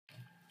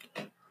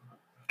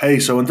Hey,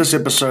 so in this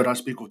episode, I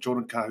speak with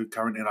Jordan Kahu,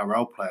 current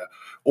NRL player.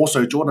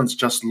 Also, Jordan's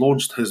just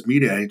launched his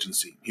media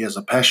agency. He has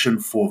a passion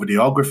for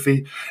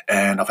videography,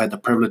 and I've had the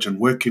privilege in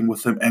working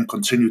with him and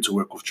continue to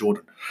work with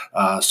Jordan.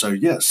 So,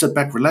 sit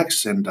back,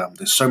 relax, and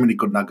there's so many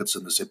good nuggets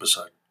in this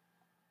episode.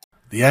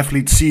 The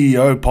Athlete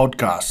CEO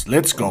Podcast.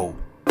 Let's go.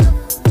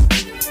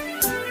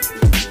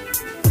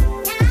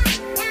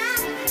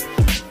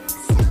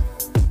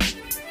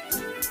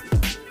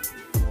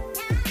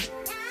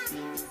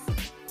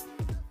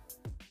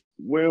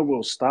 Where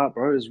we'll start,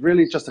 bro, is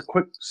really just a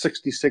quick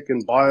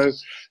 60-second bio.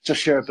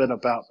 Just share a bit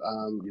about,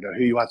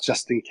 who you are,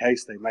 just in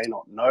case they may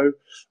not know.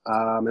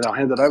 And I'll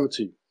hand it over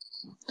to you.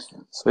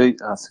 Sweet,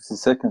 60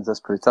 seconds. That's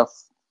pretty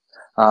tough.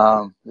 So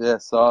I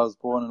was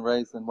born and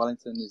raised in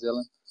Wellington, New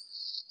Zealand.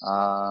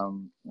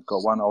 I've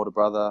got one older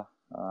brother,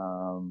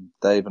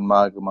 Dave and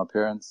Margaret, my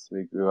parents.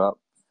 We grew up.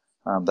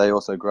 They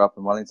also grew up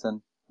in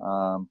Wellington.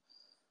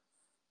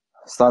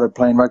 Started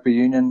playing rugby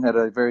union at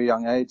a very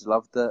young age.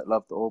 Loved it.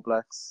 Loved the All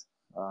Blacks.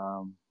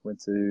 Went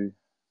to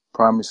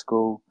primary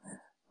school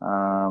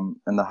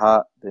in the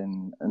Heart,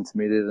 then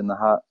intermediate in the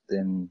Heart,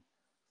 then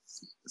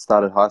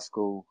started high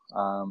school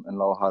in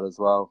Lower Hutt as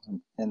well, and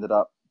ended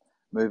up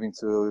moving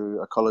to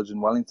a college in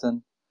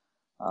Wellington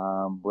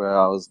where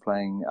I was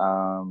playing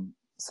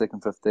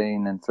second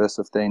 15 and first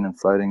 15 and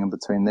floating in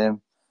between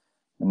them.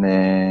 And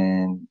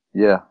then,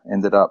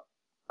 ended up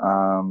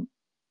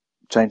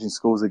changing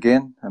schools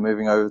again and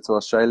moving over to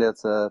Australia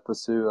to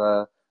pursue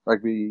a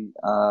rugby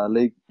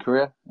league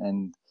career,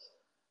 and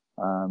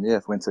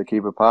went to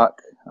Kibra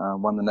Park,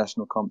 won the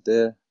national comp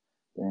there,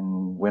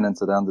 then went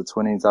into the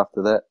under-20s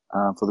after that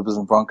for the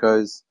Brisbane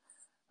Broncos,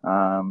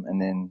 and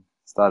then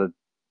started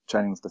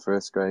training with the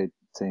first grade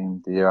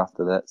team the year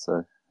after that.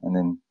 So, and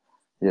then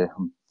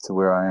I'm to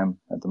where I am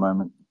at the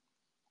moment.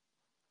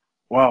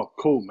 Wow,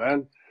 cool,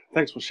 man.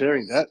 Thanks for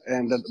sharing that,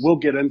 and we'll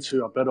get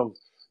into a bit of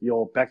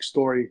your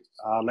backstory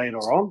later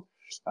on.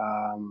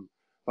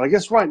 But I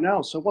guess right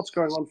now, so what's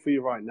going on for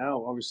you right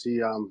now? Obviously,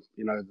 you're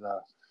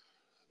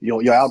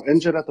out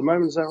injured at the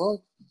moment, is that right?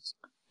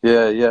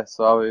 Yeah.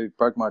 So I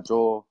broke my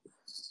jaw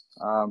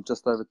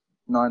just over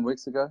 9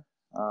 weeks ago.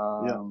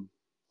 So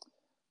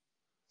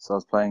I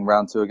was playing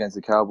round 2 against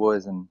the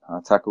Cowboys, and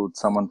I tackled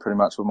someone pretty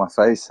much with my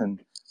face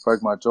and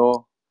broke my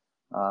jaw.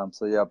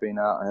 I've been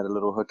out. I had a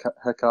little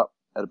hiccup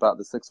at about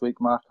the 6-week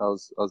mark. I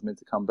was meant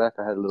to come back.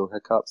 I had a little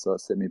hiccup, so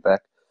it set me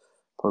back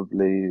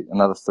probably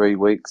another 3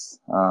 weeks.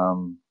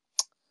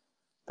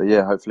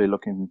 Hopefully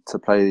looking to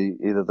play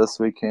either this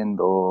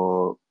weekend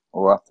or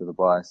after the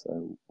bye.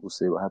 So we'll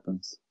see what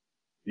happens.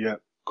 Yeah,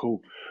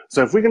 cool.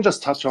 So if we can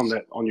just touch on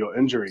that, on your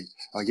injury,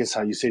 I guess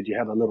how you said you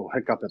had a little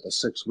hiccup at the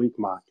 6-week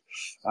mark.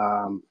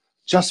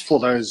 Just for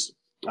those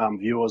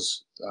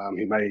viewers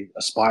who may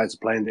aspire to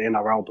play in the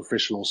NRL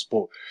professional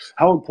sport,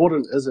 how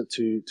important is it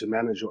to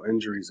manage your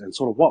injuries, and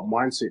sort of what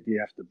mindset do you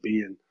have to be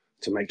in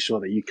to make sure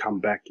that you come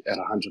back at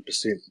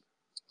 100%?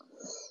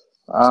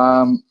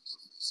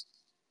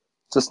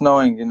 Just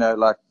knowing,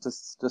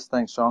 just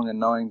staying strong and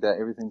knowing that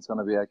everything's going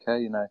to be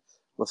okay.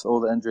 With all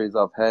the injuries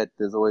I've had,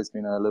 there's always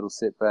been a little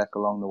setback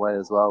along the way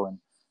as well. And,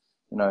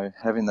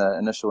 having the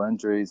initial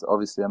injuries,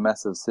 obviously a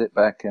massive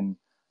setback, and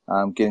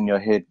getting your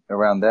head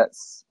around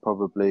that's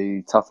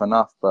probably tough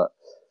enough. But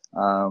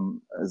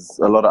as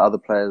a lot of other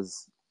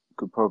players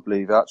could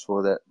probably vouch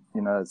for that,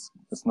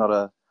 it's not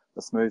a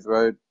smooth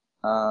road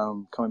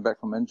coming back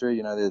from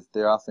injury.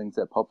 There are things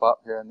that pop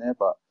up here and there,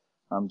 but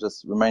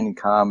just remaining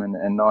calm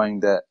and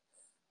knowing that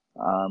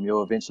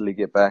you'll eventually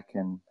get back,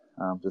 and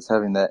just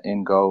having that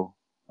end goal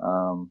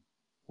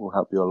will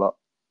help you a lot.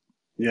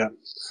 Yeah.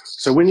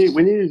 So when you,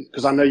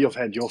 because I know you've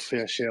had your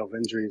fair share of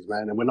injuries,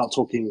 man, and we're not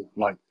talking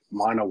like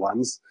minor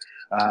ones.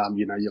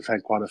 You've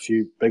had quite a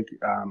few big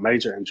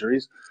major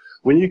injuries.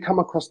 When you come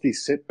across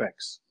these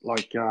setbacks,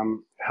 what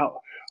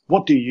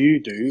do you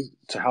do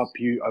to help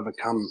you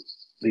overcome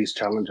these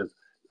challenges?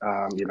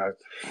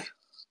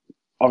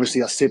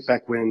 Obviously a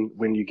setback when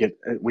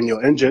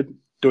you're injured,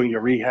 doing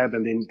your rehab,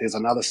 and then there's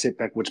another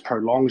setback which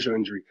prolongs your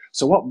injury.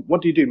 So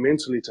what do you do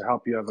mentally to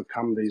help you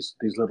overcome these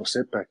little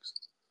setbacks?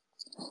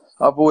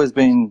 I've always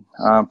been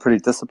pretty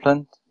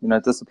disciplined.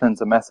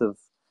 Discipline's a massive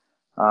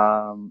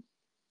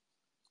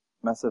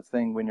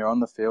thing when you're on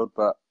the field,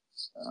 but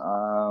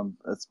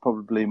it's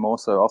probably more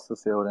so off the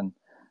field. And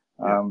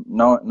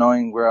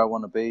knowing where I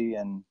want to be,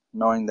 and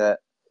knowing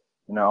that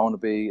I want to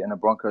be in a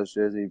Broncos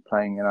jersey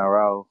playing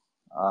NRL,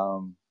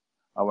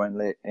 I won't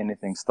let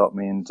anything stop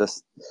me, and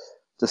just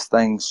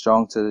staying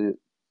strong to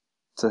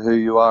who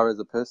you are as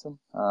a person.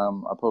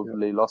 I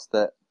probably lost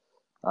that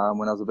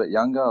when I was a bit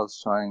younger. I was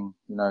trying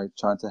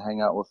to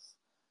hang out with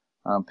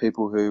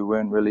people who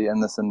weren't really in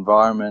this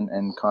environment,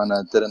 and kind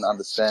of didn't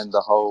understand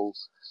the whole,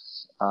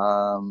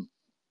 all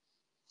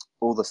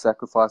the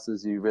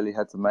sacrifices you really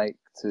had to make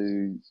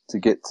to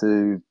get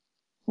to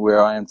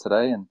where I am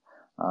today. And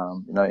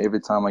every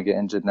time I get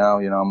injured now,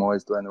 I'm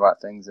always doing the right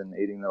things and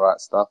eating the right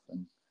stuff,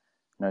 and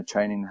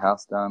training the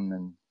house down,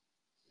 and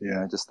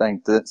just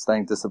staying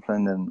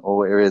disciplined in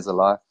all areas of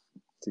life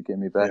to get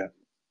me back.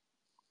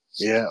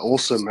 Yeah,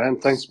 awesome, man.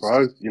 Thanks,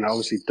 bro.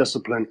 Obviously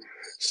discipline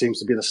seems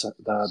to be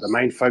the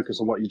main focus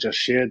of what you just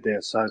shared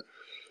there. So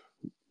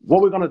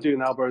what we're going to do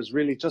now, bro, is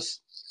really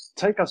just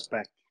take us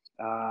back.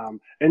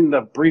 In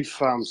the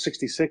brief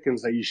 60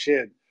 seconds that you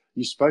shared,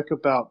 you spoke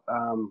about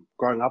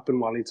growing up in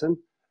Wellington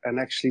and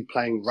actually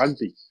playing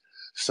rugby.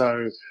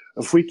 So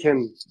if we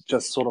can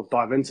just sort of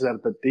dive into that a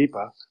bit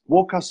deeper,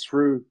 walk us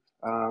through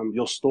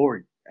your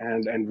story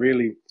and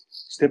really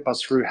step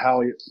us through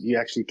how you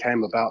actually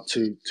came about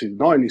to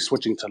not only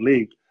switching to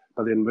league,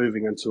 but then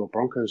moving into a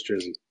Broncos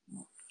jersey.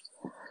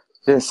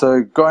 Yeah,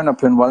 so growing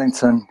up in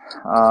Wellington,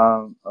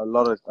 a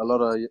lot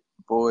of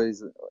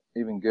boys,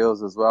 even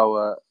girls as well,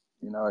 were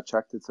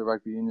attracted to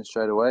rugby union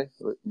straight away.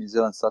 New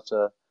Zealand's such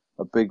a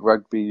big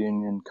rugby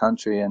union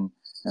country, and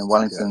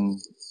Wellington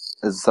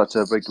is such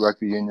a big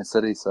rugby union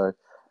city. So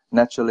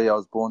naturally, I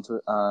was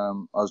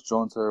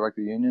drawn to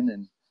rugby union,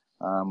 and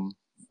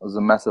I was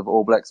a massive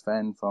All Blacks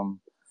fan from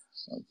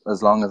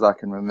as long as I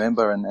can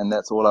remember, and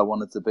that's all I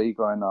wanted to be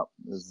growing up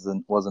was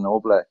an All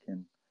Black,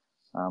 and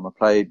I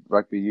played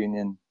rugby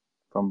union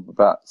from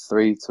about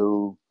 3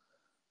 to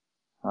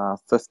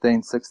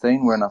 15,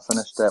 16 when I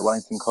finished at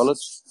Wellington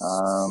College.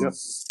 I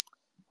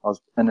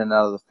was in and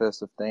out of the first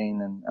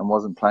 15 and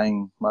wasn't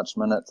playing much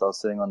minutes. I was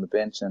sitting on the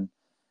bench, and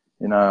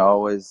I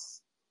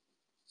always,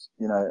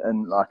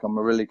 and like I'm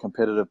a really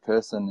competitive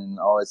person, and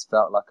I always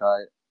felt like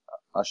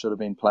I should have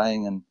been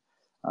playing, and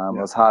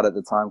it was hard at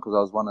the time because I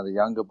was one of the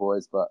younger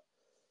boys, but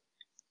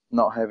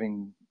not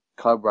having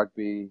club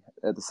rugby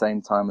at the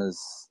same time as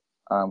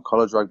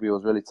college rugby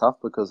was really tough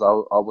because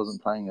I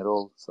wasn't playing at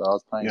all. So I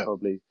was playing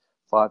probably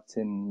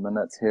 5-10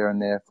 minutes here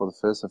and there for the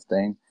first 15,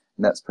 and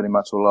that's pretty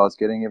much all I was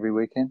getting every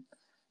weekend.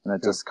 And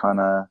it just kind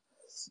of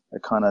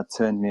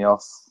turned me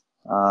off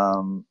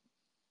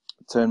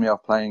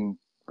playing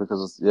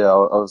because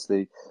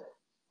obviously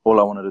all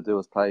I wanted to do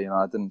was play.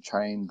 I didn't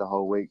train the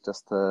whole week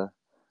just to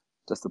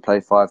play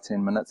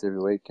 5-10 minutes every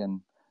week,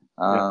 and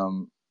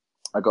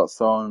I got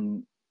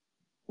thrown.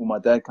 Well, my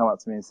dad came up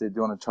to me and said, "Do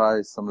you want to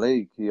try some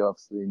league?" He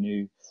obviously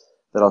knew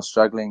that I was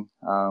struggling.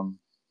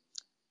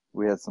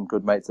 We had some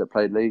good mates that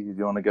played league. "Do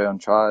you want to go and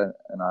try?"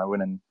 And I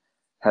went and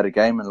had a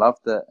game and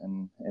loved it,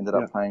 and ended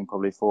up playing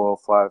probably 4 or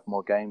 5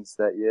 more games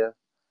that year.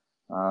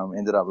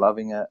 Ended up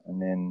loving it, and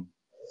then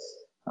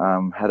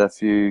had a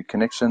few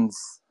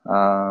connections.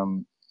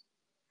 Johnny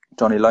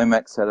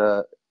Lomax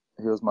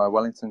he was my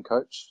Wellington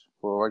coach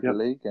for rugby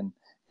league, and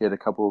he had a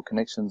couple of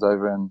connections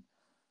over in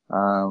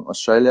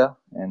Australia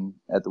and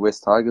at the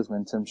West Tigers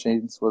when Tim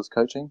Sheens was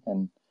coaching,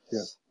 and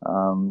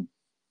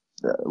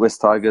the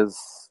West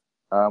Tigers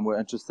were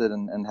interested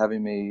in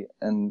having me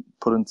and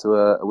put into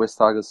a West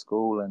Tigers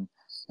school and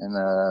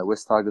a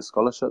West Tigers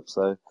scholarship.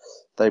 So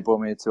they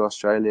brought me to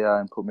Australia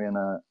and put me in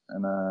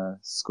a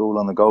school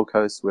on the Gold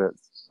Coast where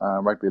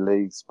rugby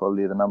league's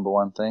probably the number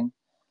one thing,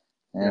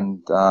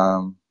 and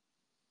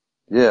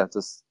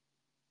just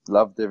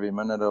loved every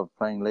minute of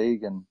playing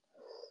league, and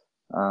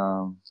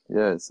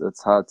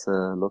it's hard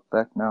to look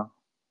back now.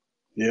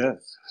 Yeah.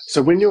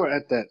 So when you're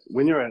at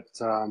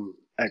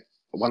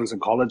Wellington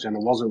College and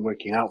it wasn't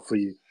working out for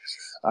you,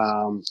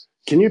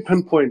 can you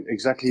pinpoint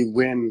exactly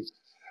when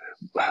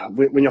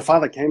your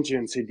father came to you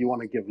and said, "Do you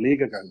want to give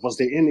league a go?" Was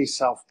there any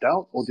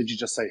self-doubt, or did you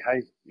just say,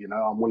 "Hey,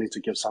 I'm willing to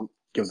give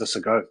this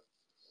a go"?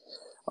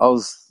 I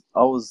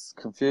was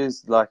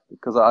confused,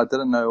 because I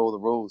didn't know all the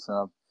rules,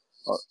 and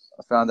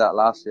I found out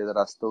last year that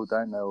I still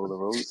don't know all the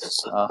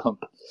rules.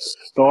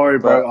 Don't worry,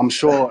 bro. I'm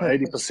sure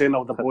 80%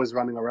 of the boys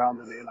running around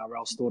in the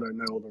NRL still don't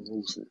know all the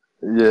rules.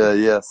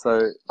 Yeah.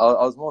 So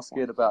I was more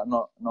scared about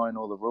not knowing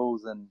all the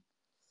rules, and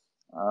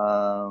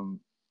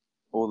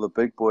all the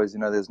big boys.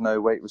 There's no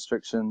weight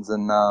restrictions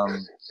and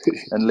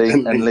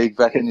league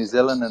back in New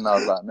Zealand, and I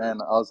was like, man,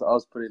 I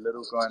was pretty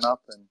little growing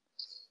up,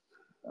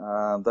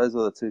 and those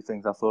were the two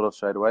things I thought of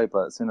straight away.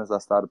 But as soon as I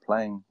started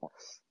playing,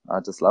 I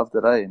just loved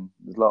it, and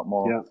there's a lot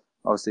more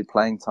obviously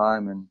playing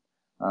time and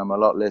a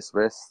lot less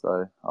rest,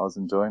 so I was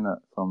enjoying it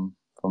from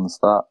the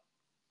start.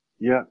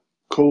 Yeah,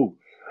 cool.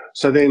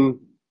 So then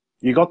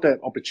you got that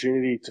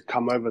opportunity to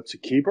come over to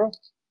Kibra,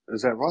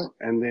 is that right?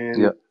 And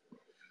then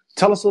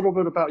tell us a little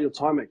bit about your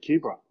time at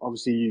Kibra.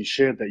 Obviously, you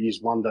shared that you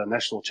won the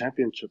national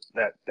championship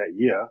that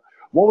year.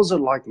 What was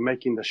it like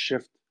making the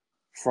shift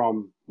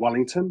from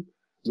Wellington,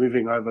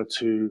 moving over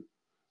to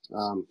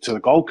the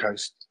Gold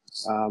Coast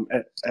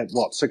at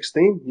what,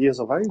 16 years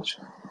of age?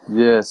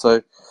 Yeah,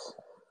 so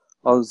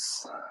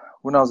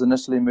when I was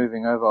initially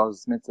moving over, I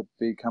was meant to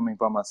be coming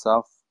by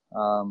myself.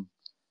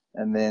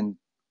 And then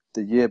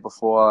the year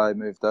before I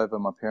moved over,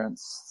 my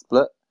parents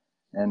split,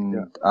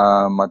 and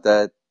my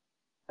dad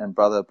and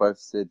brother both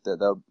said that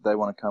they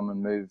want to come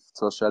and move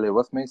to Australia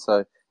with me.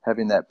 So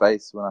having that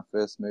base when I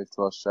first moved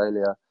to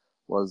Australia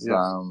was,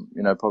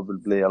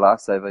 probably a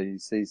lifesaver. You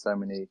see so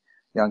many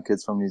young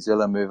kids from New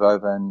Zealand move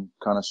over and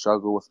kind of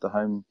struggle with the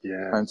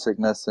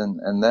homesickness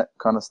and that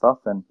kind of stuff.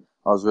 And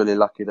I was really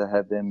lucky to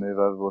have them move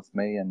over with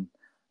me. And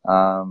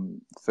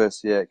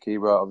first year at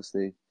Kibra,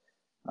 obviously,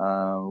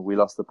 we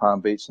lost to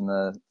Palm Beach in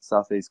the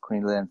Southeast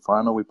Queensland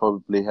final. We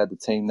probably had the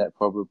team that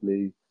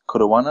probably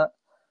could have won it.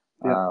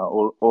 Yeah.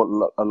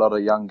 A lot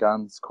of young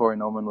guns. Corey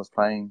Norman was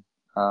playing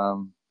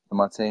in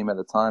my team at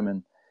the time,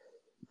 and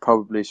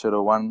probably should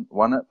have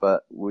won it,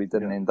 but we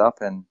didn't end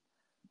up. And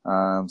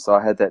so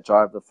I had that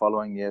drive the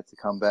following year to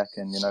come back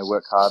and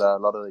work harder. A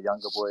lot of the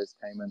younger boys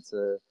came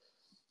into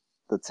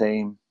the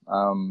team,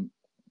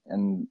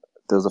 and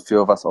there was a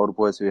few of us older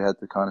boys who had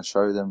to kind of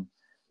show them,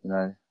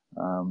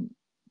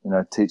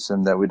 teach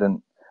them that we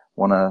didn't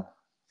want to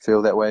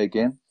feel that way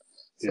again.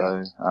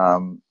 Yeah.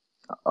 So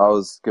I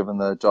was given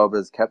the job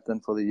as captain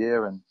for the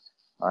year, and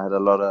I had a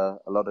lot of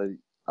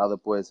other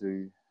boys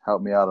who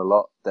helped me out a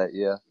lot that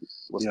year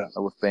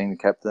with being the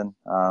captain.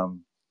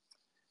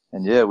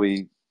 And yeah,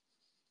 we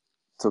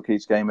took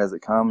each game as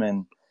it come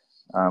and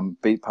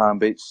beat Palm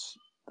Beach,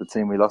 the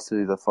team we lost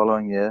to the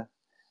following year.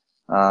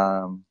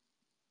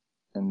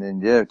 And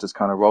then just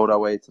kind of rolled our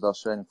way to the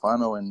Australian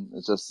final, and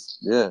it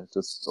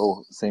just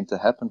all seemed to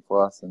happen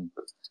for us. And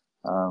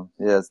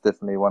it's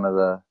definitely one of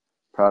the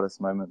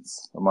proudest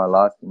moments of my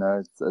life.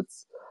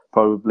 It's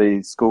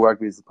probably school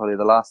rugby is probably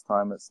the last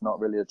time it's not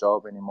really a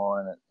job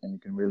anymore, and you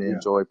can really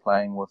enjoy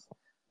playing with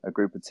a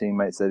group of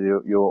teammates that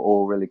you're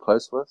all really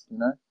close with.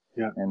 And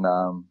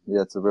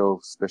it's a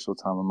real special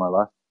time in my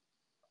life.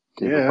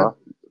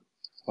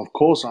 Of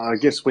course, I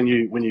guess when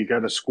you go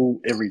to school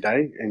every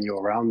day and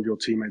you're around your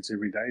teammates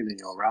every day, and then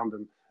you're around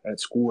them at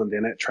school and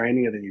then at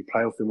training, and then you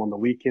play with them on the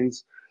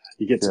weekends,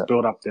 you get to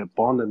build up that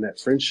bond and that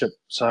friendship.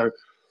 So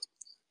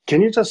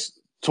can you just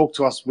talk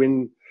to us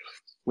when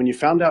you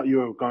found out you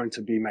were going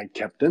to be made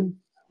captain,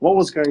 what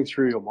was going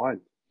through your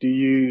mind? Do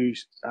you,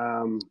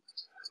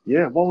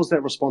 what was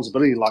that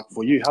responsibility like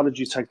for you? How did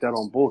you take that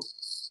on board?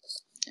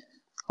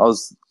 I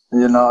was,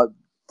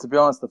 to be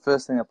honest, the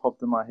first thing that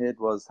popped in my head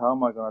was, how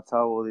am I going to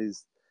tell all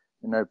these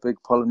big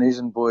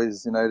Polynesian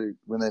boys,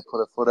 when they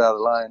put a foot out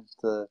of line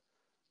to,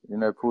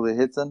 pull their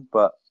heads in.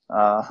 But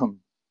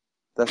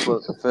that's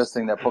what the first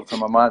thing that popped in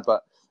my mind.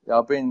 But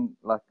I've been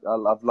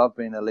I've loved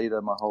being a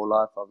leader my whole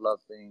life. I've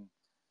loved being,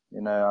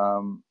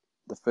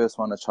 the first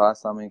one to try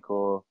something,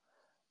 or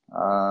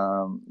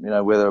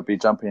whether it be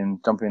jumping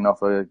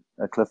off a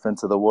cliff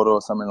into the water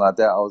or something like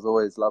that. I was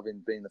always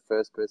loving being the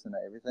first person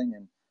at everything,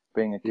 and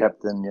being a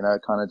captain,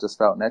 kind of just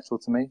felt natural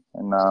to me.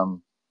 And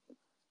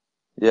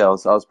I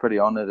was pretty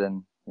honoured,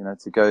 and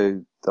to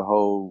go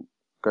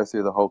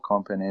through the whole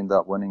comp and end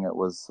up winning it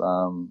was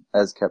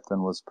as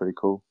captain was pretty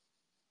cool.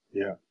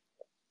 Yeah,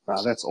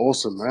 that's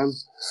awesome, man.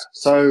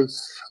 So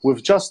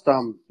we've just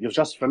you've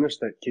just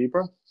finished at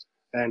Kibra,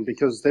 and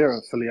because their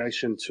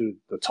affiliation to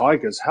the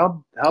Tigers,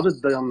 how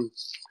did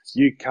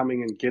you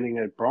coming and getting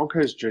a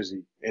Broncos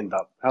jersey end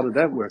up? How did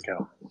that work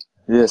out?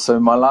 Yeah, so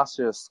my last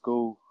year of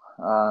school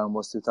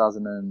was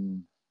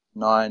 2009,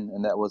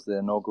 and that was the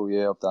inaugural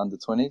year of the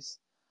under-20s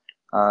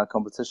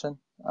competition.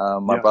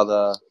 My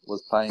brother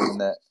was playing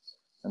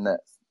in that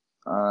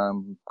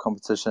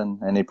competition,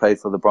 and he played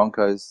for the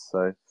Broncos.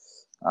 So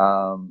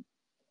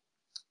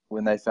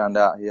when they found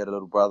out he had a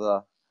little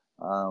brother,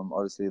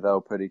 obviously they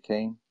were pretty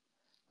keen.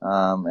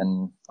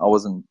 And I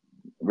wasn't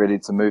ready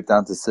to move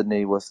down to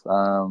Sydney with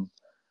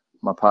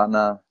my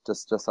partner,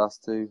 just us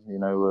two. We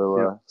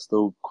were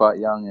still quite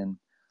young, and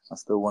I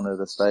still wanted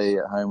to stay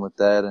at home with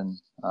Dad and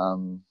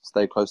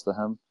stay close to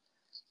him.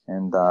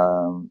 And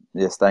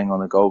staying on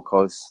the Gold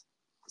Coast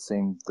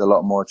seemed a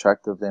lot more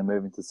attractive than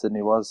moving to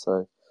Sydney was.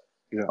 So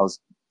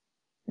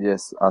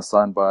I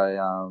signed by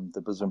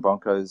the Brisbane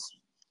Broncos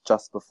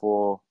just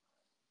before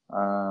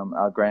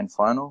our grand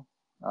final,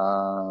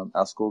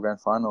 our school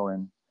grand final,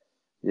 and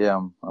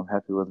I'm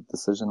happy with the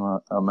decision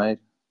I made.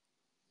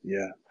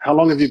 Yeah. How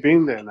long have you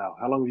been there now?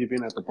 How long have you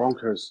been at the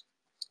Broncos?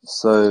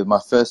 So my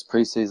first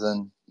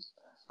preseason,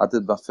 I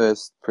did my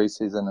first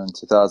preseason in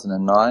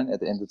 2009, at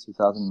the end of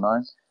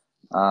 2009.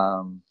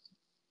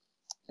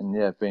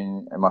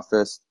 My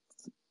first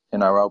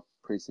NRL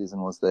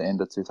preseason was the end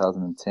of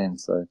 2010.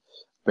 So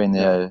been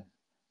there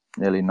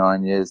nearly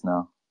 9 years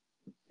now.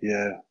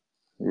 Yeah.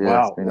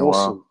 Wow, it's been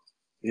awesome. A while.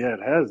 Yeah,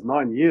 it has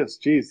 9 years.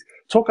 Jeez.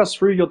 Talk us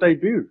through your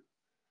debut.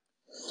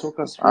 Your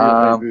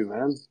debut,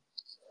 man.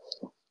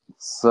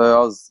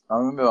 So I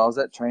remember I was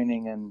at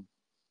training, and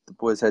the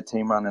boys had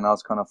team run, and I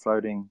was kind of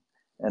floating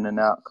in and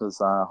out because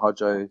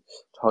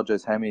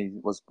Hodjo's hammy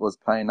was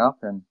playing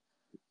up, and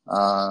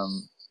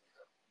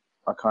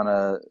I kind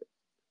of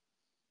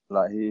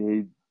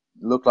he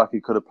looked like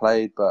he could have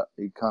played, but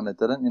he kind of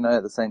didn't,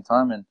 at the same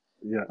time. And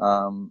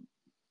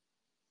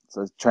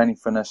so training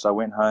finished, I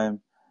went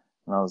home,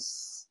 and I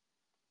was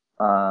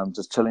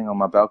just chilling on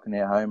my balcony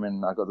at home,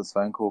 and I got this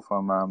phone call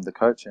from the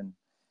coach, and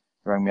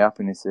he rang me up,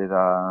 and he said,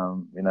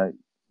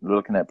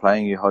 looking at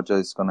playing you,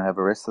 Hodjo's going to have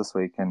a rest this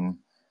week, and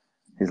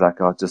he's like,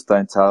 just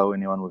don't tell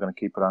anyone. We're going to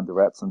keep it under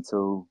wraps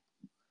until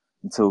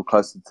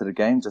closer to the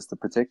game, just to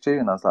protect you.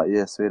 And I was like,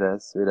 yeah, sweet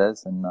as.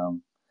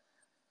 And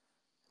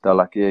they're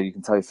like, yeah, you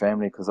can tell your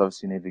family, because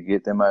obviously you need to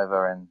get them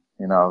over. And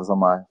I was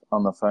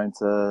on the phone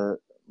to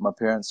my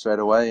parents straight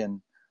away,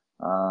 and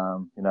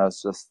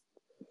it's just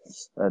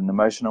an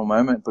emotional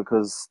moment,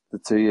 because the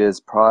 2 years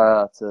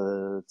prior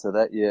to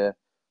that year,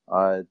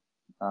 I'd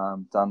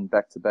done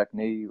back-to-back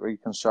knee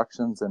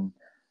reconstructions, and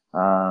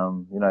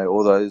You know,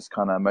 all those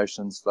kind of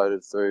emotions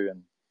floated through,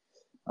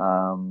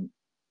 and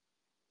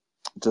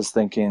just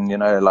thinking, you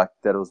know, like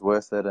that it was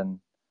worth it. And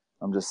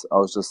I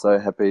was just so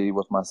happy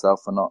with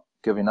myself for not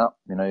giving up.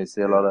 You know, you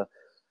see a lot of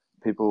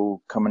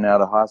people coming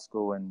out of high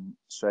school and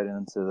straight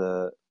into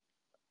the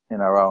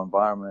NRL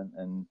environment,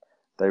 and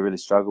they really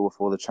struggle with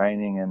all the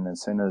training. And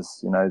as soon as,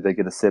 you know, they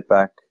get a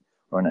setback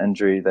or an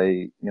injury,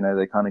 they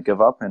kind of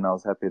give up. And I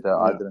was happy that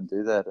I didn't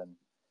do that.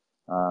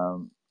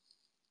 And,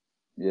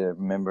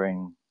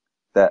 remembering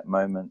that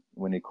moment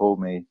when he called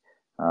me,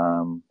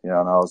 you know,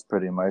 and I was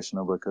pretty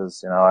emotional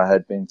because, you know, I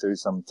had been through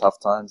some tough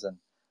times, and,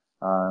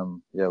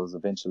 it was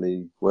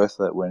eventually worth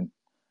it when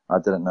I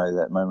didn't know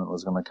that moment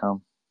was going to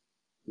come.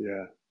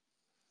 Yeah.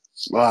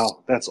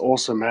 Wow, that's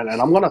awesome, man.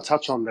 And I'm going to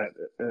touch on that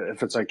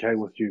if it's okay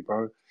with you,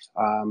 bro,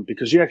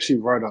 because you actually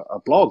wrote a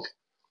blog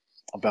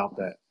about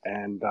that.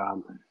 And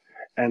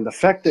the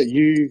fact that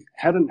you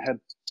hadn't had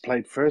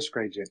played first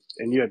grade yet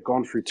and you had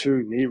gone through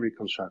 2 knee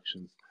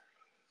reconstructions,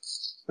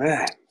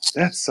 man,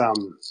 that's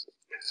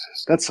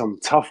some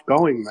tough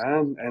going,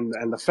 man.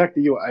 And the fact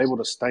that you were able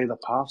to stay the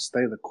path,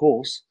 stay the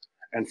course,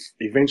 and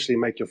eventually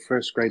make your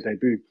first grade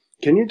debut.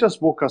 Can you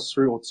just walk us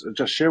through, or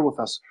just share with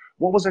us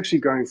what was actually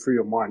going through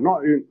your mind,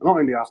 not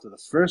only after the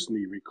first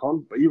knee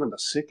recon, but even the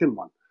second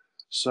one?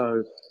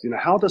 So, you know,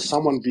 how is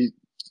someone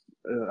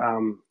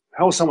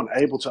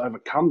able to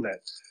overcome that,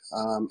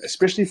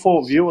 especially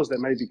for viewers that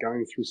may be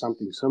going through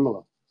something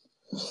similar?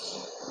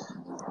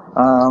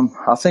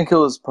 I think it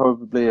was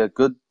probably a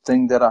good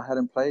thing that I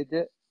hadn't played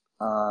yet,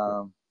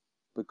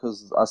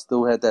 because I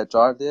still had that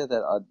drive there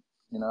that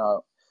you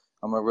know,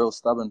 I'm a real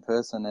stubborn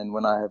person, and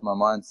when I have my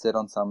mind set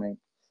on something,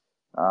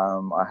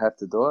 I have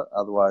to do it.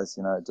 Otherwise,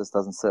 you know, it just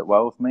doesn't sit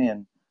well with me.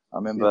 And I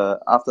remember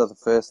after the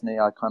first knee,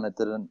 I kind of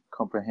didn't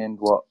comprehend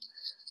what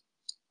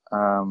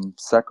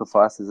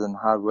sacrifices and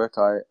hard work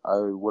I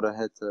would have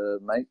had to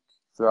make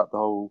throughout the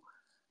whole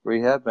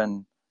rehab.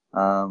 And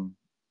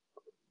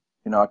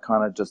you know, I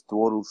kind of just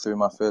dawdled through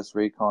my first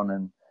recon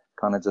and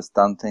kind of just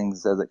done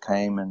things as it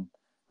came, and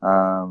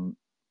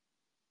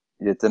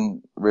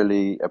didn't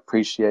really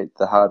appreciate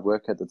the hard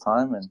work at the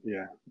time. And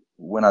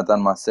when I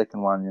done my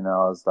second one, you know,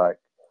 I was like,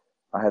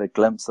 I had a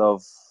glimpse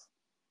of,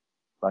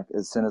 like,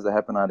 as soon as it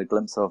happened, I had a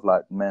glimpse of,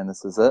 like, man,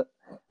 this is it.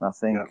 And I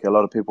think a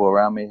lot of people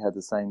around me had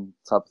the same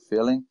type of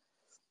feeling.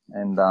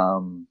 And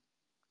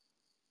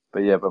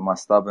but my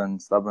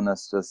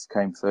stubbornness just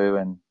came through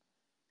and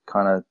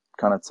kind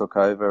of took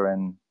over.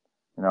 And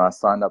you know, I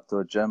signed up to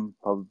a gym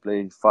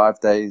probably 5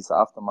 days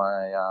after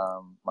my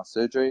my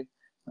surgery,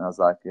 and I was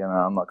like, you know,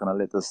 I'm not going to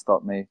let this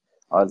stop me.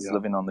 I was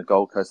living on the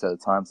Gold Coast at the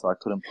time, so I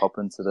couldn't pop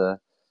into the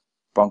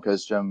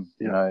Broncos gym,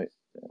 you know,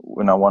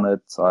 when I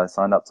wanted. So I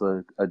signed up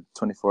to a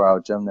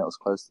 24-hour gym that was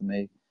close to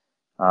me.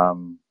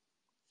 And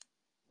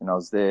I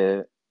was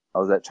there. I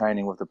was at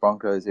training with the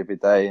Broncos every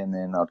day, and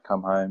then I'd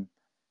come home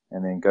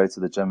and then go to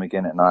the gym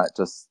again at night,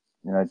 just,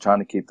 you know, trying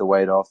to keep the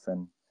weight off,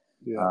 and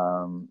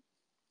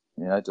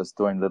you know, just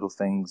doing little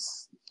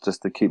things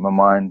just to keep my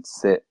mind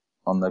set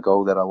on the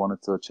goal that I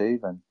wanted to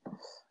achieve. And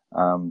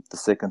the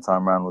second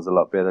time round was a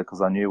lot better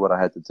because I knew what I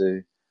had to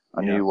do.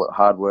 I knew what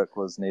hard work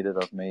was needed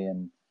of me,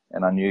 and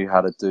I knew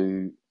how to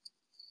do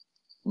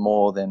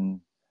more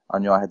than, I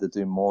knew I had to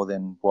do more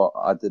than what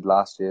I did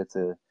last year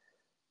to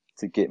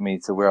get me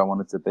to where I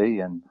wanted to be.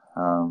 And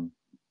I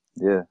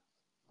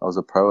was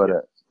a pro at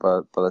it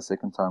by the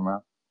second time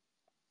round.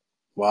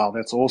 Wow,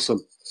 that's awesome.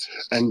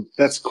 And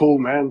that's cool,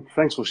 man.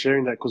 Thanks for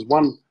sharing that. Because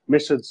one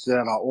message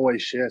that I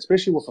always share,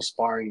 especially with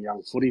aspiring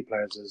young footy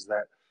players, is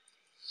that,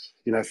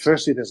 you know,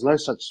 firstly, there's no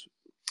such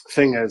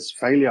thing as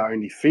failure,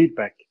 only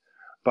feedback.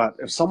 But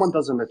if someone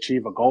doesn't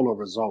achieve a goal or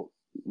result,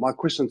 my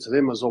question to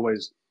them is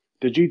always,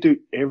 did you do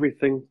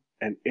everything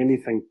and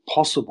anything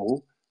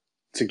possible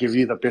to give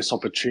you the best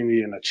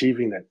opportunity in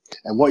achieving that?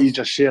 And what you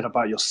just shared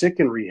about your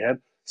second rehab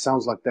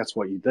sounds like that's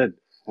what you did.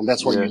 And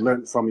that's what you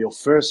learned from your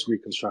first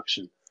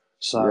reconstruction.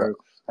 So,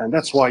 and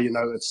that's why, you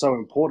know, it's so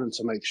important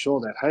to make sure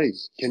that, hey,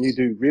 can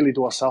you really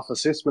do a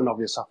self-assessment of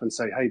yourself and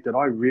say, hey, did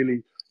I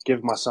really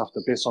give myself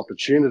the best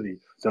opportunity?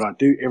 Did I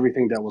do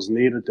everything that was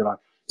needed? Did I,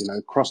 you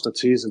know, cross the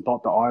T's and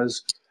dot the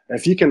I's?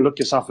 If you can look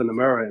yourself in the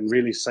mirror and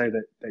really say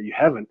that you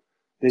haven't,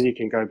 then you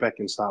can go back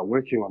and start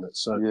working on it.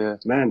 So,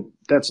 man,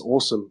 that's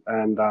awesome.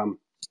 And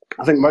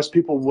I think most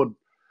people would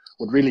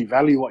really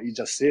value what you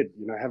just said,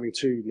 you know, having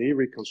 2 knee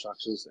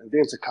reconstructions and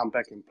then to come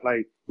back and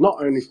play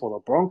not only for the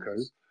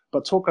Broncos,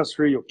 but talk us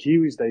through your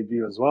Kiwis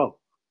debut as well.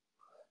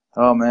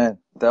 Oh man,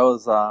 that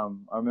was I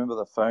remember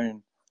the phone.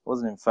 It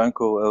wasn't even phone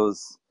call. It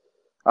was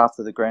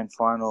after the grand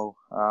final,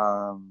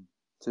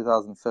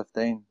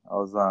 2015. I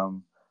was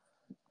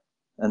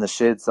in the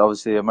sheds,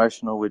 obviously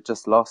emotional. We'd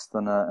just lost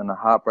in a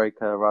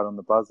heartbreaker right on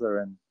the buzzer,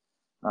 and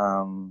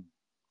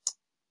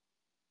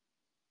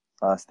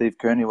Steve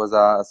Kearney was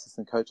our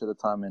assistant coach at the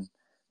time, and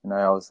you know,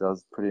 I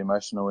was pretty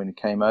emotional when he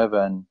came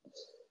over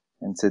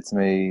and said to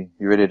me,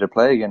 "You ready to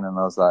play again?" And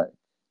I was like,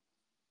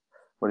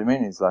 "What do you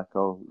mean?" He's like,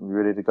 "Oh, we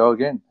ready to go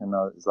again?" And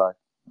I was like,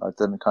 I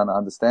didn't kind of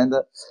understand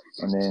it.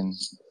 And then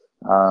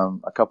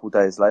a couple of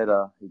days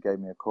later, he gave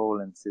me a call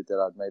and said that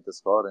I'd made the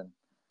squad, and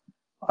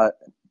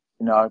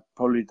I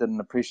probably didn't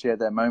appreciate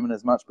that moment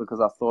as much because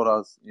I thought I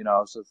was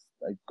just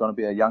going to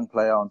be a young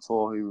player on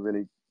tour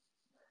who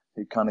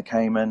kind of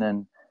came in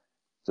and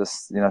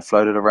just,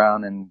 floated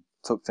around and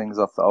took things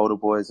off the older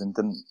boys and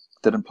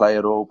didn't play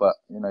at all, but,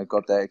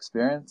 got that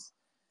experience.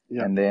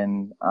 Yeah. And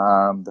then,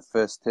 the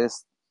first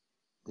test,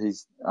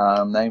 he's,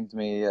 named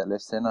me at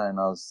left center, and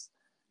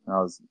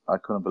I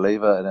couldn't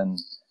believe it. And,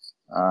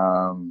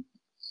 I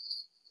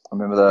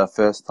remember the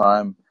first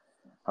time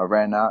I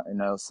ran out, it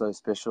was so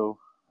special.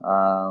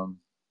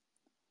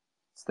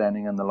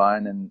 Standing in the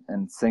line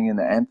and singing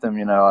the anthem,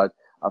 I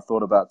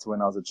thought about to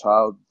when I was a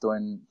child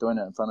doing it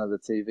in front of the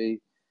TV,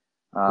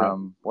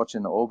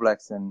 watching the All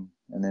Blacks, and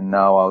then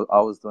now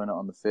I was doing it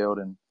on the field,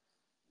 and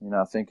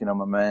thinking of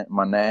my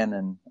nan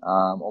and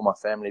all my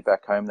family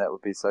back home that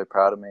would be so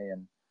proud of me,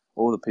 and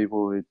all the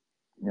people who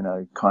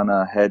kind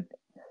of had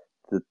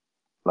the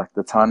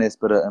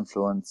tiniest bit of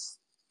influence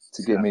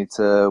to get me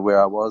to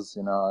where I was.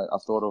 I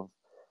thought of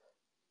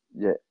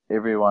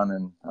everyone,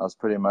 and I was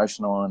pretty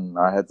emotional, and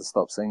I had to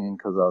stop singing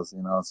because I was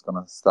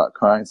going to start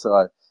crying, so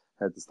I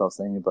had to stop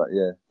singing. But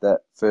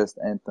that first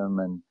anthem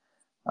and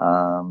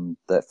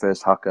that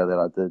first haka that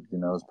I did,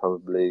 was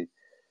probably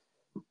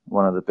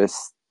one of the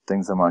best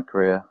things in my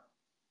career.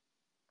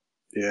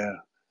 Yeah.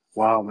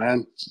 Wow,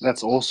 man.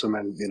 That's awesome.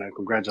 And,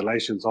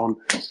 congratulations on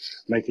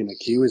making the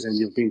Kiwis, and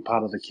you've been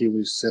part of the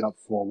Kiwis setup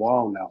for a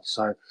while now.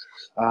 So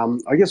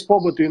I guess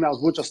what we'll do now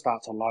is we'll just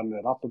start to line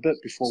it up a bit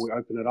before we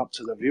open it up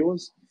to the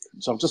viewers.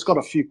 So I've just got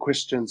a few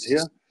questions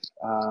here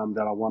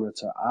that I wanted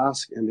to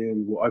ask, and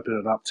then we'll open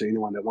it up to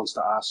anyone that wants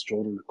to ask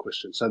Jordan a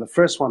question. So the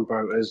first one,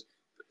 bro, is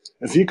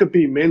if you could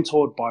be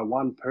mentored by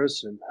one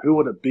person, who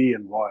would it be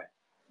and why?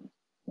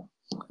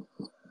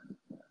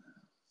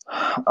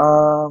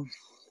 I'm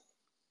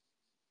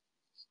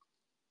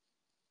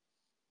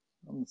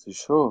not too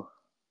sure.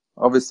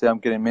 Obviously, I'm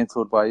getting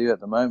mentored by you at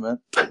the moment.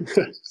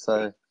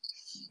 So,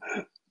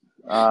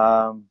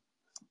 I'm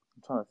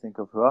trying to think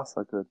of who else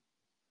I could.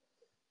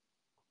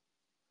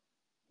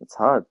 It's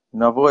hard.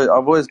 I've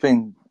always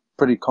been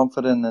pretty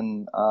confident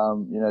in,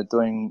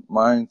 doing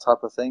my own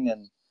type of thing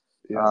and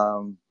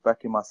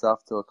backing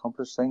myself to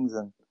accomplish things.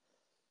 And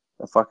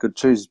if I could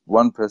choose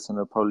one person,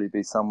 it'd probably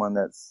be someone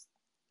that's,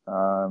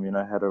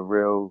 had a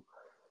real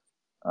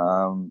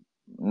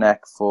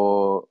knack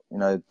for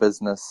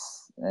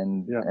business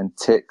and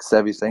tech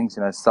savvy things.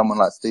 Someone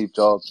like Steve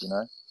Jobs.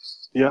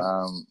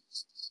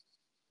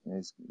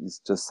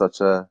 He's just such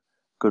a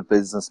good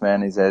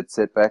businessman. He's had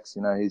setbacks.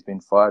 He's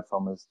been fired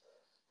from his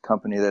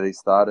company that he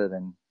started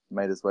and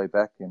made his way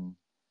back and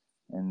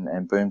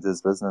boomed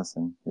his business.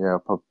 And I'll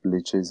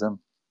probably choose him.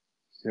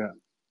 Yeah.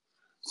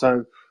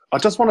 So I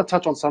just want to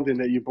touch on something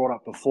that you brought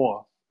up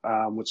before,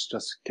 which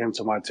just came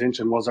to my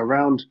attention, was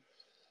around.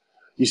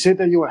 You said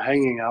that you were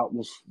hanging out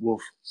with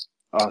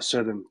a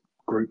certain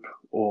group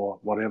or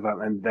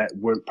whatever, and that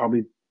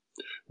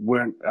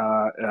weren't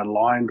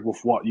aligned with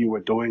what you were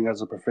doing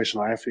as a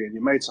professional athlete, and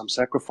you made some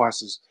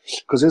sacrifices.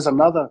 Because there's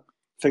another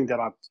thing that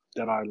I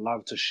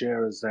love to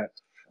share is that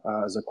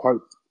as a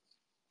quote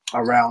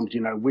around,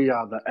 we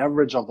are the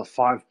average of the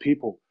 5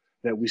 people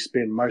that we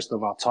spend most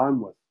of our time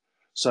with.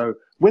 So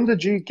when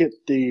did you get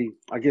the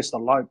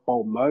light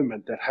bulb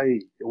moment that,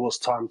 hey, it was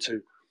time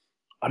to,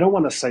 I don't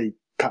want to say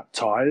cut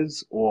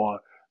ties,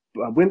 or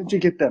when did you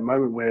get that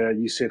moment where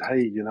you said,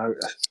 hey,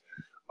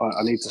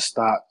 I need to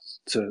start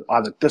to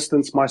either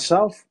distance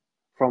myself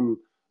from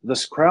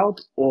this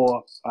crowd,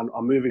 or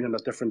I'm moving in a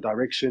different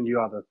direction. You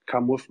either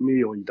come with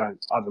me or you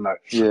don't. I don't know.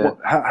 Yeah.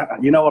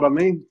 You know what I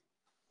mean?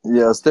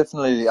 Yeah, it was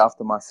definitely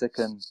after my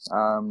second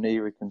knee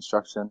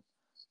reconstruction.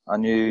 I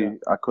knew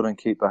I couldn't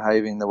keep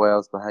behaving the way I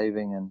was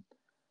behaving, and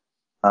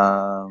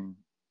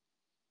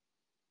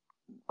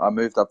I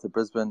moved up to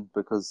Brisbane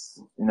because,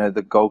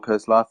 the Gold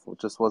Coast life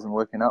just wasn't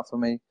working out for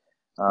me.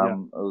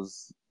 It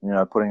was,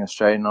 putting a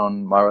strain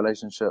on my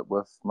relationship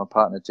with my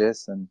partner,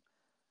 Jess, and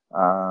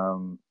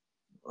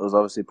it was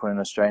obviously putting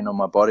a strain on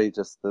my body,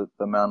 just the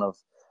amount of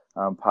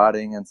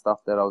partying and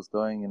stuff that I was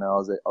doing. I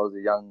was a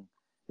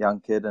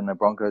young kid in a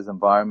Broncos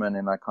environment,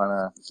 and I kind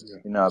of,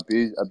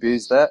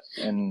 abused that,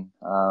 and,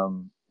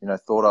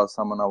 thought I was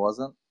someone I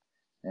wasn't.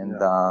 And,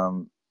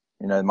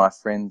 my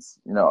friends,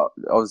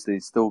 obviously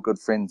still good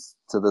friends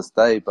to this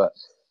day, but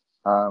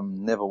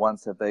never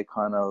once have they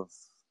kind of,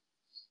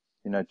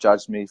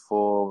 judged me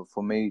for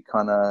me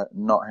kind of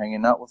not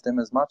hanging out with them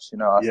as much.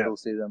 I still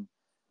see them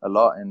a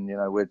lot, and,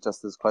 we're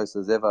just as close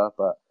as ever,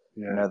 but,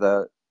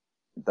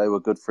 they were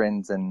good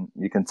friends, and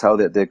you can tell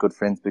that they're good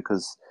friends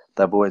because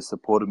they've always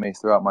supported me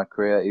throughout my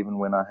career, even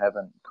when I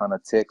haven't kind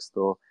of texted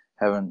or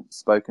haven't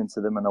spoken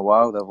to them in a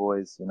while. They've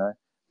always,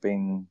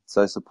 been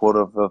so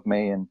supportive of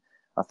me, and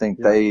I think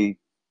they,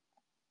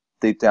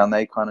 deep down,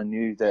 they kind of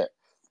knew that,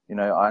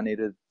 I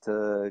needed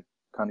to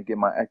kind of get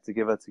my act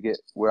together to get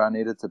where I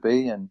needed to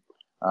be, and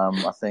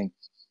I think,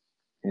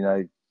 they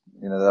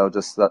were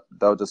just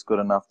good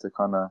enough to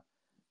kind of,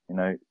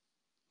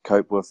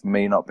 cope with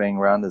me not being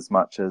around as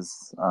much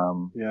as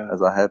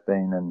I have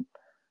been, and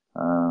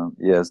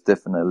yeah, it's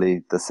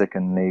definitely the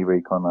second knee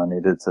recon. I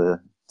needed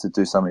to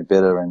do something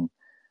better, and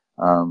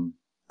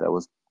that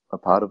was a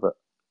part of it.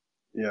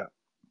 Yeah.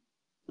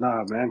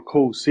 Nah, man,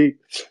 cool. See,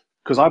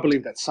 because I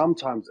believe that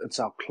sometimes it's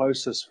our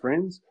closest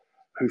friends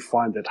who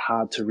find it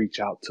hard to reach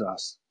out to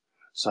us.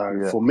 So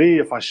Yeah, for me,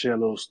 if I share a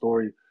little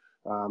story,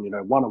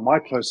 one of my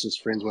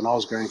closest friends, when I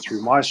was going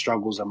through my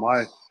struggles and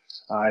my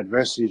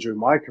adversity during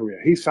my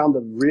career, he found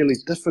it really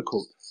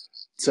difficult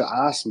to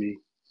ask me,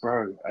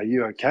 bro, are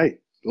you okay?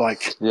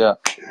 Like, yeah,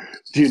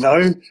 do you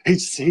know? He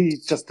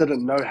just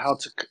didn't know how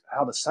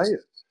to say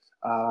it.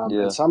 And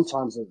yeah,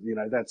 sometimes,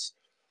 that's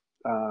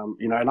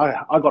and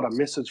I got a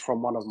message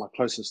from one of my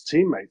closest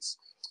teammates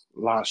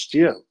last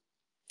year,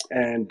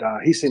 and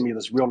he sent me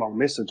this real long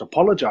message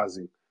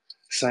apologizing,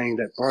 saying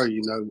that, bro,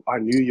 I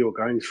knew you were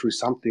going through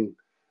something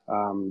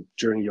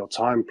during your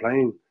time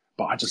playing,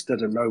 but I just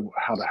didn't know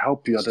how to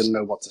help you. I didn't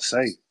know what to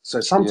say. So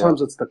yeah,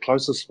 sometimes it's the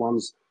closest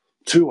ones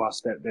to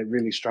us that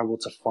really struggle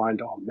to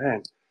find, oh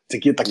man, to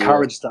get the yeah,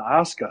 courage to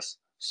ask us.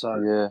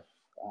 So, yeah.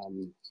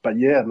 but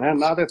yeah, man,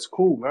 no, that's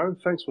cool, bro.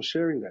 Thanks for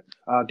sharing that.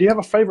 Do you have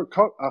a favorite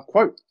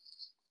quote?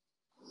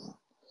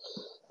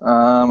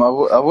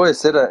 I've always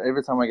said it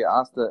every time I get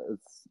asked it.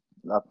 It's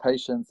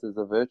patience is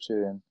a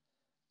virtue, and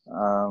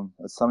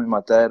it's something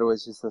my dad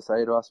always used to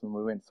say to us when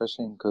we went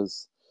fishing.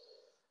 Because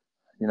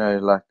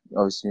like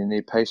obviously you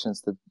need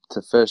patience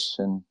to fish,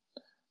 and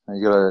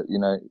you gotta,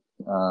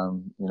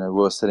 we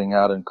were sitting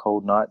out in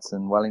cold nights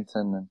in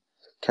Wellington and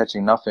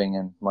catching nothing,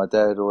 and my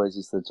dad always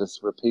used to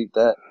just repeat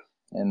that.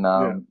 And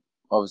Yeah,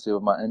 obviously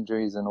with my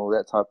injuries and all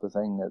that type of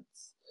thing,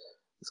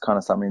 it's kind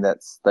of something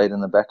that stayed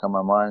in the back of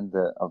my mind,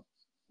 that I've,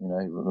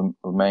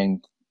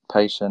 remained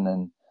patient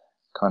and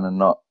kind of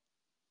not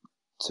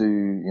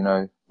too,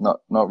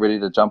 not ready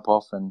to jump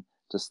off, and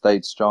just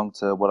stayed strong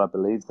to what I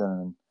believed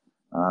in.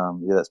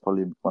 And yeah, that's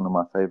probably one of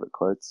my favorite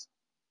quotes.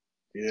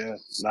 yeah,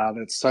 nah,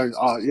 that's so.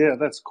 Oh, yeah,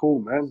 that's cool,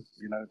 man.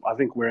 I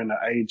think we're in an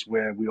age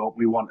where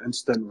we want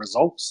instant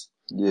results.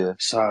 Yeah.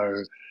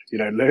 So,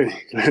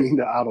 learning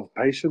the art of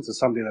patience is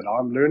something that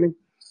I'm learning.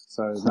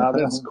 So, nah,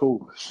 that's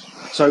cool.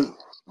 So,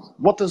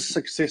 what does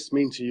success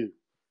mean to you?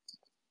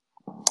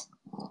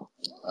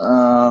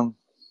 um,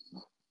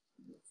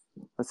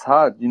 it's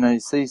hard. You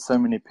see so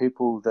many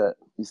people that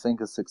you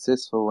think are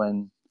successful,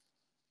 and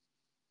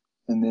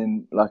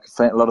then like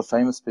a lot of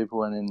famous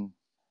people, and then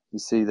you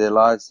see their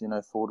lives,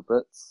 fall to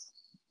bits,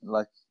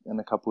 like in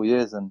a couple of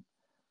years. And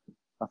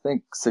I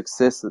think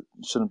success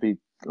shouldn't be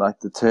like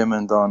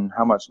determined on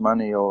how much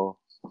money or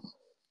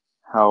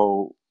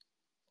how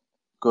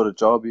good a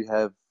job you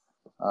have.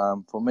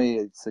 For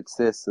me,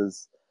 success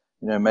is,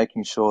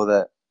 making sure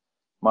that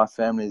my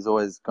family is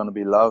always going to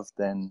be loved,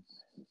 and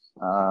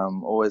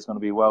always going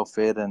to be well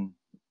fed, and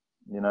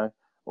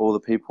all the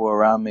people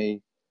around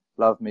me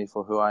love me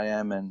for who I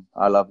am, and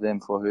I love them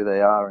for who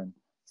they are. And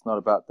it's not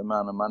about the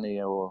amount of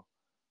money or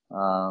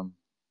um,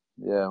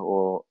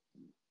 or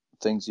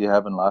things you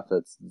have in life.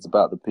 It's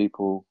about the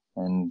people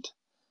and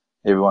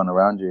everyone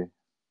around you.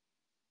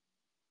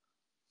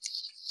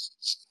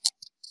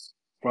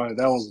 Bro,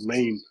 that was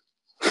mean.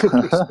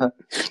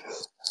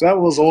 That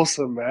was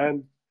awesome,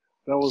 man.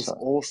 That was So,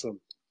 awesome.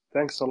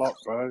 Thanks a lot,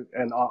 bro.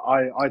 And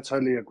I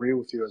totally agree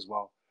with you as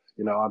well.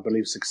 I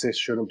believe success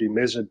shouldn't be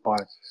measured by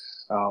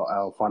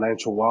our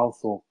financial wealth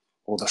or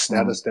the mm,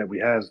 status that we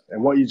have.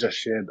 And what you just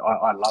shared,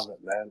 I love it,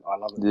 man. I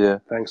love it. yeah.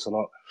 Thanks a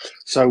lot.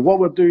 So what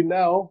we'll do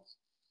now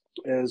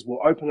is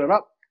we'll open it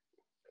up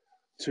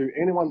to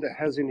anyone that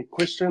has any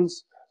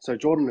questions. So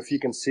Jordan, if you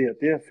can see it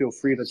there, feel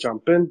free to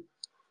jump in.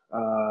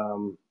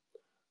 Um,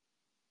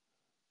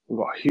 we've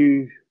got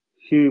Hugh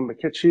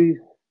McKitchy.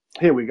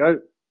 Here we go.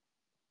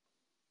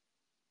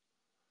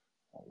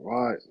 All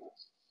right.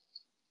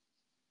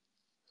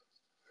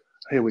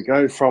 Here we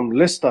go from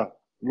Leicester,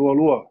 Lua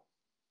Lua.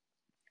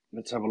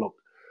 Let's have a look.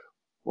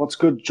 What's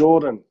good,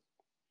 Jordan?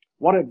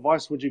 What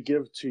advice would you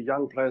give to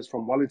young players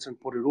from Wellington,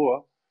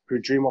 Porirua who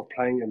dream of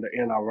playing in the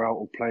NRL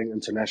or playing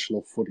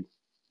international footy?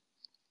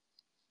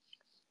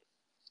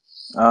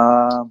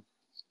 Um,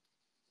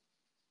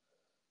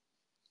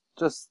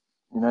 just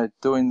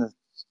doing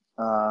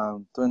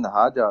the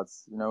hard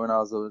yards. When I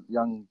was a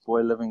young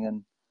boy living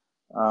in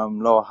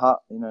Lower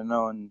Hutt,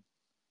 knowing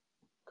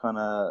kind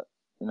of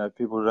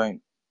people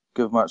don't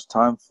give much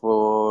time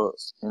for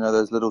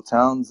those little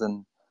towns.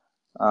 And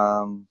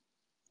um,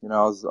 I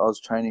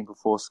was training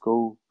before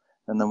school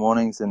in the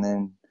mornings, and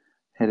then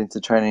heading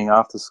to training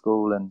after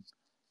school, and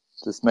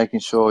just making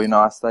sure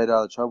I stayed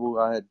out of trouble.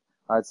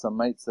 I had some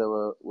mates that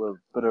were a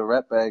bit of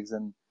rat bags,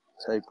 and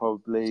they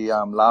probably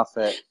laugh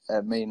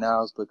at me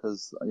now,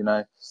 because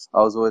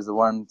I was always the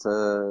one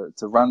to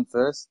run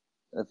first,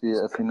 if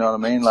you know what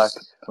I mean. Like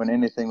when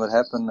anything would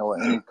happen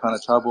or any kind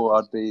of trouble,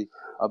 I'd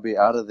be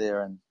out of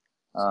there. And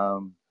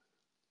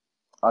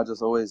I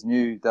just always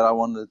knew that I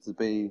wanted to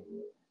be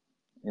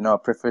a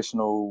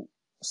professional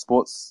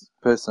sports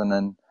person.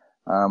 And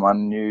I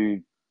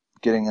knew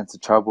getting into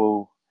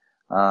trouble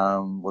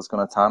was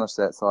going to tarnish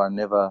that. So I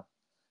never,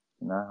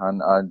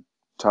 I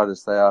tried to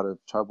stay out of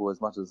trouble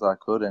as much as I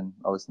could. And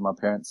obviously my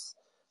parents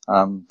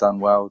done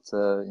well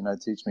to,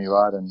 teach me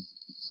right and,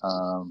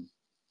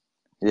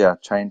 yeah,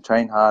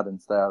 train hard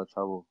and stay out of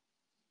trouble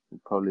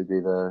would probably be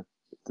the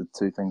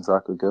two things I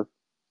could give.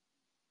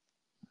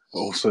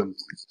 Awesome.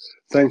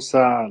 Thanks,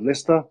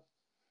 Lester.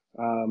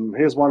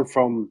 Here's one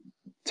from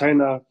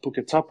Taina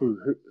Puketapu.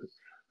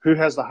 Who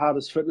has the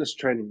hardest fitness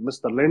training,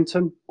 Mr.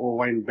 Lenton or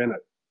Wayne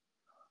Bennett?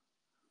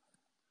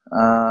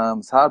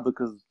 It's hard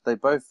because they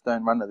both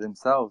don't run it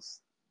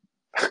themselves.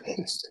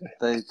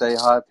 They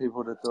hire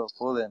people to do it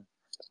for them.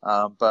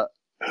 But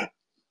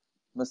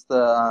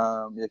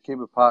Mr.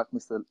 Kiba Park,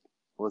 Mr.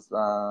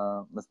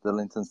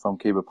 Linton's from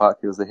Kiba Park.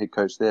 He was the head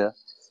coach there.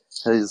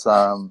 His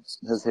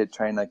head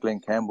trainer,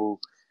 Glenn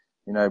Campbell,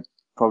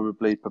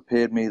 probably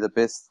prepared me the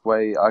best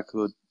way I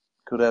could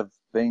have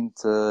been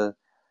to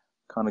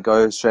kind of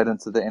go straight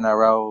into the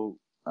NRL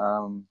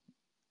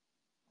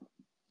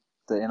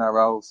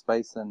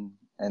space and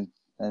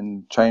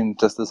train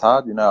just as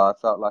hard. I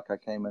felt like I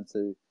came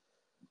into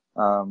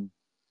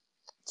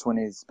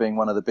 20s being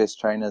one of the best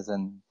trainers,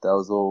 and that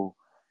was all.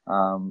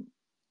 Got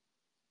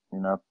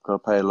to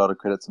pay a lot of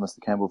credit to Mr.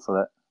 Campbell for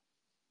that.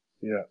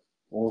 Yeah,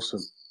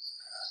 awesome.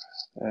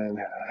 And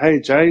hey,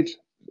 Jade's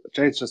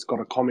just got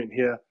a comment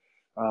here.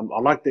 I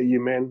like that you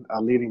men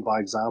are leading by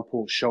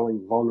example,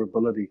 showing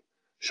vulnerability,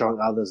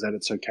 showing others that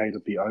it's okay to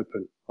be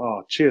open.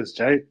 Oh, cheers,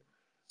 Jade.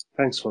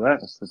 Thanks for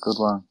that. That's a good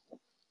one.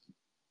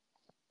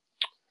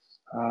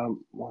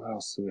 What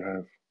else do we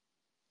have?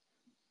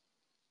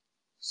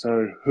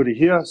 So, Hoodie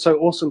here. So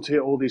awesome to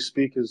hear all these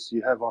speakers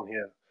you have on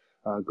here.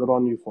 Good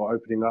on you for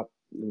opening up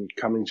in the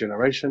coming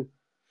generation.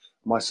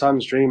 My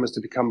son's dream is to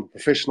become a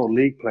professional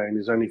league player, and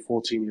he's only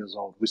 14 years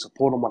old. We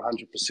support him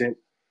 100%.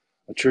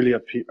 I truly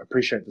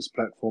appreciate this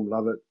platform.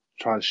 Love it.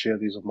 Try to share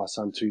these with my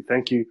son too.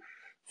 Thank you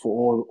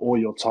for all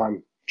your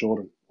time,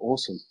 Jordan.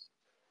 Awesome.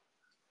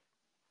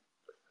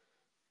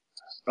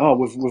 Oh,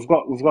 we've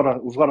got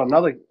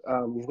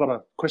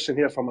a question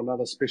here from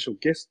another special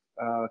guest,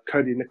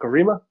 Cody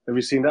Nikorima. Have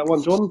you seen that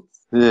one, Jordan?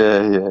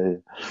 Yeah.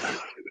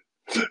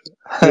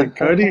 Hey,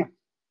 Cody.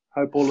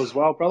 Hope all is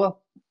well, brother.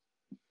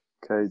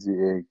 Cody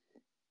egg.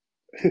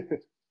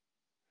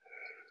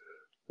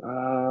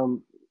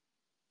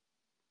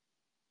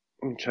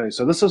 Okay,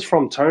 so this is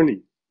from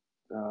Tony.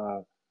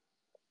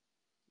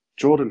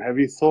 Jordan, have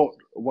you thought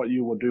what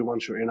you will do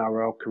once your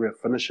NRL career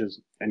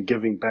finishes and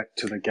giving back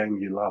to the game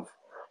you love?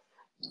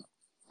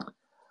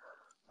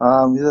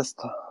 Yeah,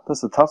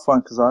 that's a tough one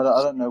because I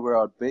don't know where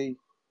I'd be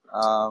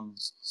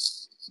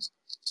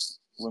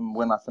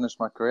when I finish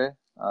my career.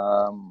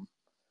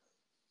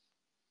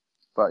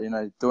 But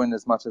doing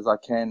as much as I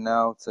can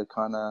now to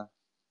kind of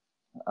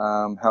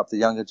help the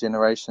younger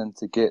generation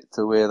to get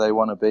to where they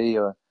want to be,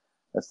 or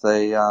if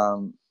they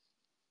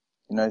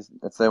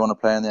if they want to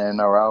play in the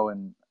NRL,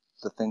 and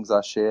the things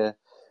I share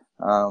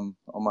on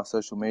my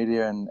social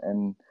media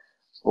and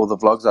all the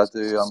vlogs I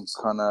do, I'm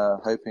kind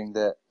of hoping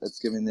that it's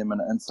giving them an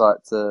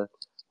insight to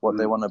what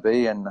they want to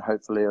be, and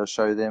hopefully it'll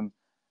show them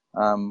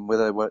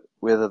whether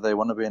they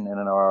want to be an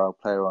NRL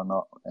player or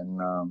not, and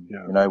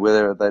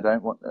whether they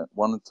don't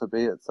want it to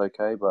be, it's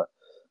okay. But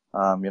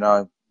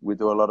we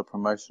do a lot of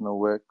promotional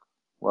work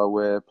while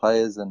we're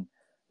players, and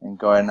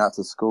going out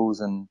to schools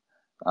and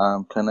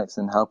clinics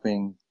and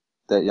helping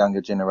that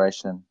younger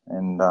generation.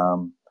 And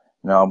I'm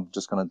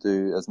just going to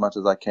do as much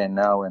as I can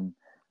now, and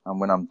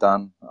when I'm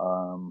done,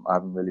 I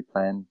haven't really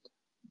planned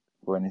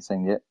for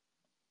anything yet.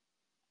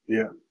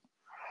 Yeah.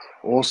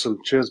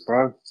 Awesome. Cheers,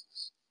 bro.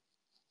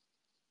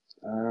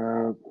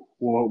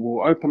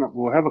 We'll open up.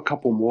 We'll have a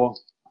couple more.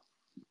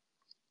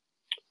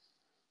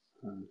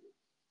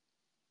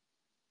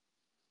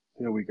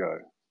 Here we go.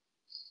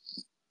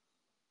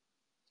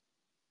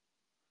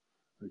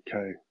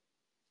 Okay.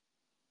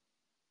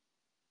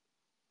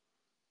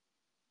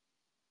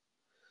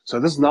 So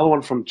this is another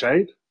one from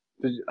Jade.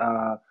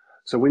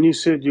 So when you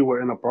said you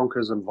were in a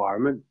Broncos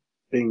environment,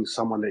 being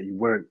someone that you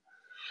weren't,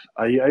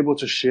 are you able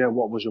to share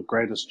what was your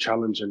greatest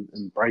challenge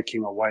in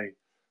breaking away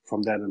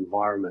from that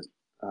environment?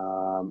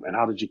 And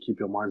how did you keep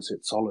your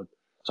mindset solid?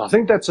 So I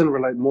think that's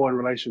more in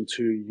relation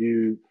to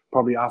you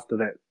probably after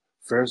that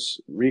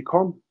first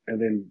recon,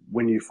 and then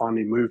when you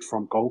finally moved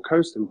from Gold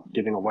Coast and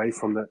getting away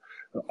from the,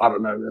 I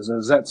don't know,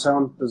 does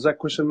that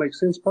question make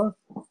sense, bro?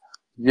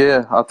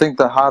 Yeah, I think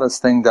the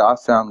hardest thing that I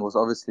found was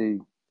obviously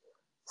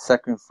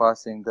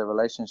sacrificing the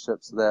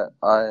relationships that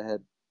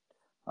I'd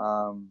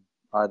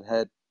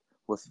had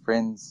with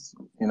friends,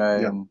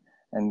 and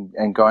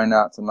going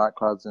out to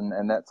nightclubs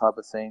and that type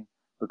of thing,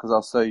 because I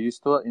was so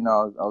used to it.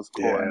 I was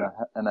caught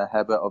in a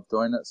habit of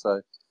doing it.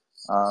 So,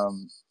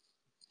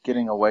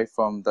 getting away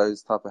from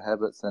those type of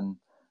habits and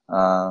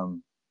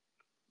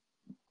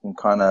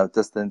kind of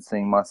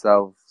distancing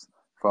myself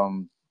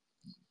from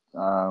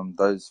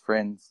those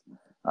friends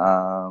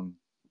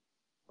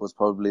was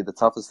probably the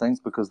toughest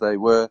things, because they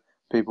were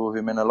people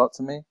who meant a lot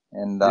to me,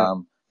 and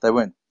they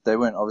weren't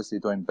obviously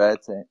doing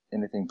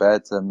anything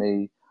bad to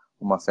me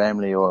or my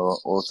family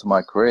or to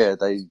my career.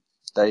 They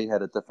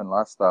had a different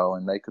lifestyle,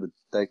 and they could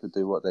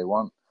do what they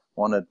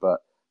wanted,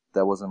 but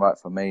that wasn't right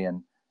for me,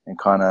 and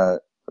kind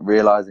of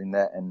realizing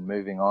that and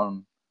moving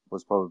on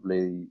was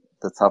probably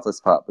the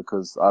toughest part,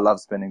 because I love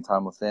spending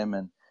time with them,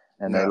 and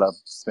they love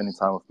spending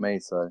time with me.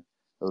 So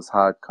it was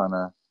hard kind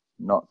of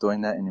not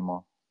doing that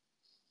anymore.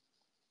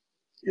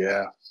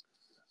 Yeah.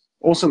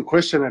 Awesome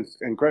question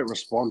and great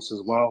response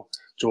as well,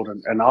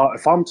 Jordan. And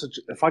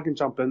if I can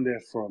jump in there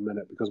for a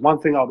minute, because one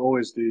thing I'd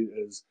always do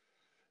is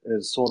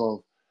sort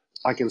of,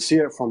 I can see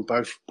it from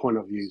both point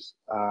of views.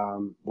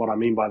 What I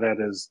mean by that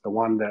is the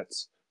one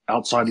that's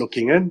outside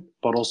looking in,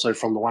 but also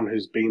from the one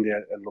who's been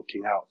there and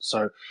looking out.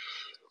 So,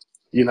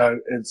 you know,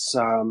 it's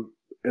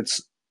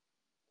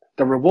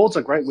the rewards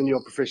are great when you're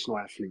a professional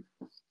athlete,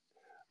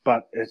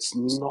 but it's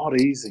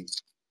not easy.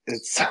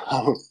 It's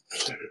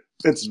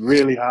it's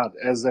really hard.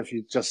 As if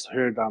you just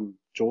heard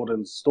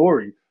Jordan's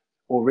story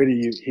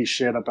already, he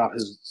shared about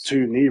his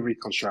 2 knee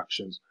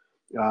reconstructions,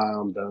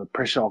 the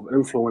pressure of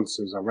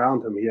influences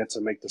around him. He had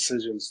to make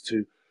decisions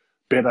to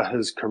better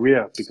his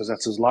career because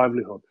that's his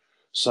livelihood.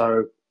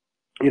 So,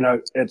 you know,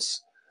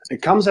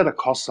 it comes at a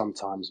cost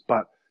sometimes,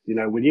 but you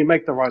know, when you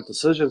make the right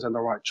decisions and the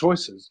right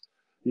choices,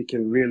 you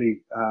can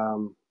really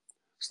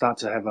start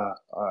to have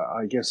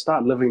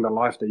start living the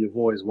life that you've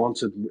always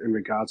wanted in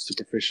regards to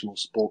professional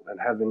sport and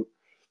having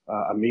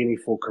a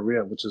meaningful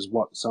career, which is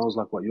what sounds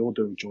like what you're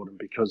doing, Jordan.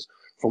 Because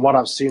from what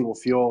I've seen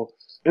with your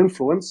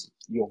influence,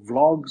 your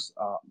vlogs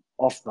are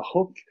off the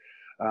hook.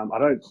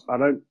 I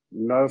don't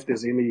know if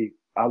there's any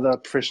other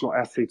professional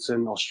athletes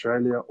in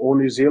Australia or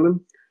New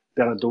Zealand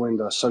that are doing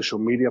the social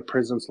media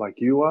presence like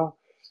you are.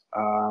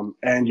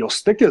 And your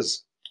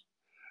stickers,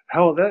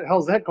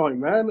 how's that going,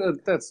 man?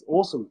 That's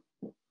awesome.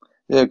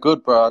 Yeah,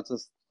 good, bro. I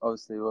just,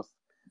 obviously, with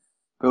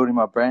building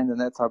my brand and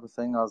that type of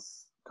thing, I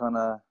was kind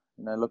of,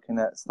 looking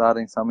at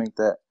starting something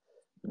that,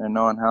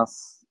 no one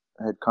else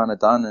had kind of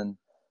done. And,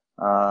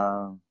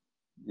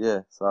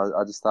 so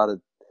I just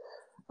started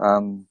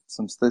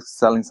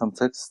selling some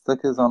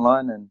stickers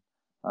online, and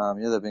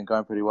they've been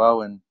going pretty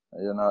well. And,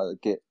 I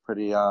get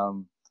pretty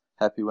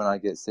happy when I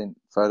get sent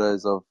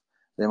photos of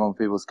them on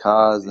people's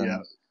cars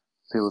and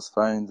people's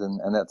phones and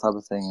that type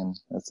of thing.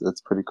 And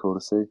it's pretty cool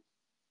to see.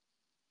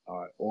 All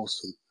right,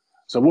 awesome.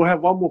 So we'll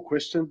have one more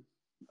question.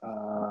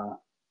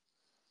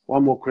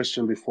 One more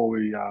question before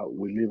we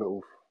leave it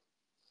with.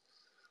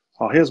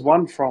 Oh, here's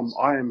one from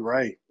I Am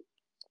Ray.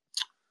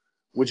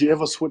 Would you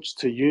ever switch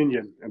to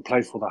Union and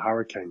play for the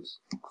Hurricanes?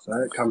 So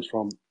that comes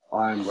from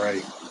I Am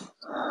Ray.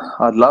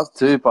 I'd love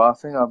to, but I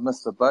think I've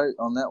missed the boat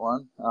on that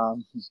one.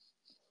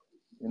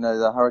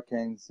 The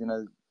Hurricanes,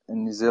 in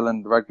New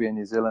Zealand, rugby in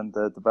New Zealand,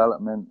 the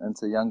development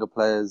into younger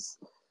players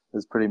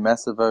is pretty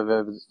massive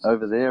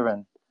over there,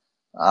 and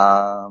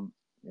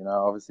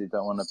obviously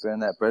don't want to burn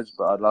that bridge,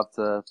 but I'd love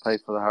to play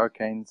for the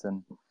Hurricanes,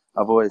 and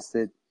I've always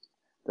said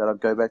that I'd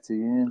go back to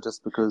Union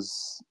just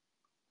because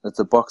it's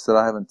a box that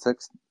I haven't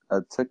ticked,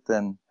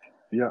 and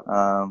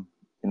I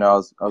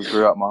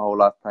grew up my whole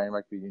life playing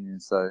rugby union,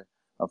 so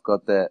I've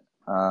got that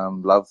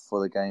love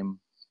for the game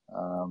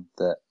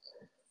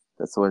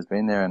that's always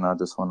been there, and I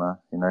just want to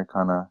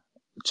kind of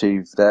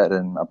achieve that.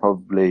 And if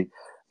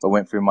I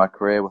went through my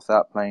career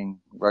without playing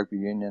rugby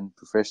union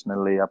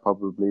professionally, I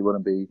probably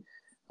wouldn't be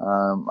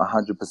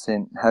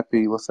 100%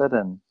 happy with it.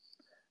 And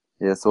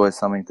it's always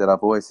something that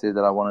I've always said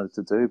that I wanted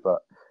to do,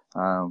 but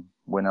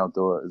when I'll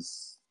do it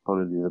is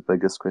probably the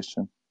biggest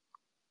question.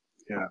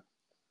 Yeah,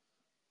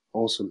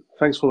 awesome.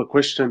 Thanks for the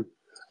question,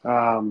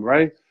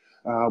 Ray.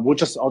 I'll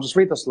just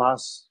read this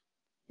last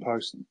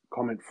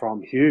comment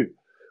from Hugh.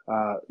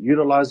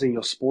 Utilizing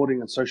your sporting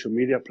and social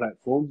media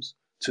platforms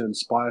to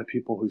inspire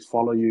people who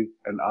follow you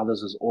and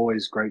others is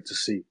always great to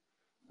see.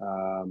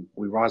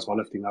 We rise by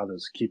lifting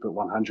others. Keep it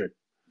 100.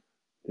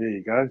 There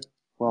you go.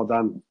 Well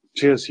done.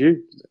 Cheers,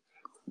 Hugh.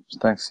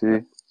 Thanks,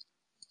 Hugh.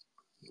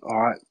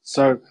 All right.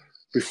 So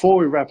before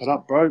we wrap it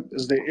up, bro,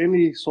 is there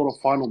any sort of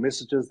final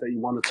messages that you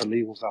wanted to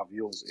leave with our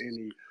viewers?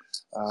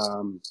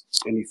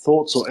 Any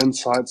thoughts or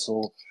insights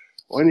or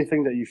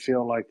anything that you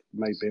feel like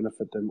may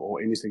benefit them, or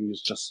anything you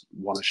just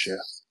want to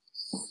share?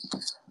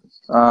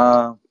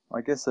 I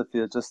guess if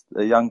you're just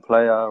a young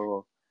player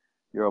or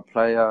you're a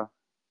player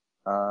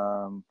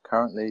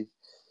currently,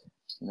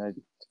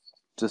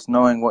 just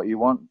knowing what you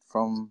want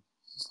from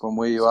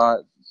where you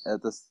are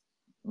at this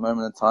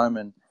moment in time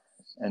and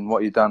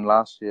what you've done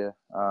last year.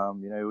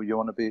 You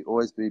want to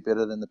always be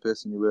better than the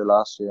person you were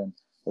last year, and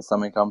that's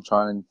something I'm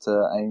trying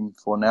to aim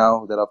for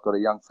now that I've got a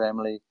young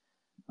family.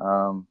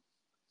 I'm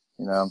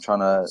trying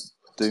to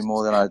do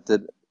more than I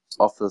did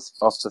off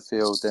the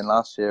field than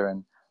last year,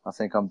 and I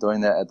think I'm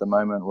doing that at the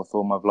moment with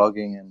all my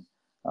vlogging and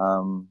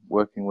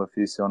working with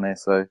you on there.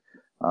 So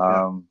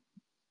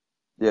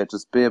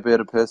just be a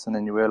better person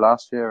than you were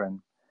last year,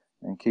 and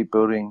keep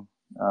building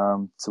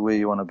to where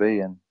you want to be,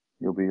 and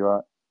you'll be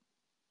right.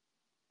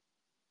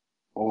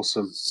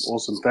 Awesome.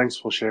 Thanks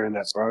for sharing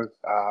that, bro.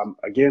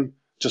 Again,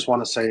 just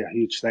want to say a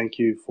huge thank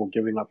you for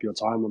giving up your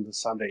time on this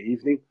Sunday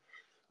evening.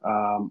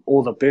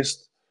 All the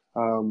best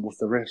with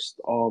the rest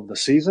of the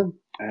season,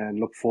 and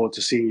look forward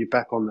to seeing you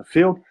back on the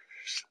field.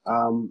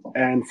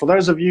 And for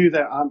those of you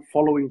that aren't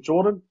following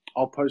Jordan,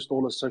 I'll post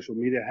all his social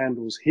media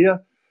handles here.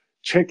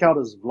 Check out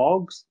his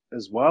vlogs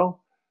as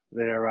well.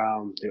 They're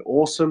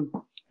awesome,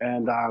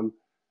 and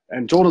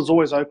Jordan's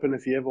always open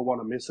if you ever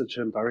want to message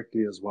him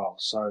directly as well.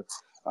 So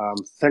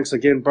thanks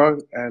again, bro,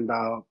 and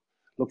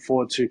look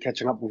forward to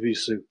catching up with you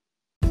soon.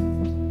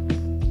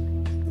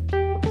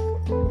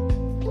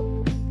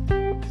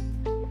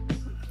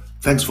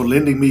 Thanks for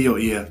lending me your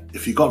ear.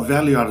 If you got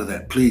value out of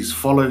that, please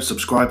follow,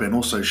 subscribe, and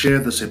also share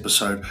this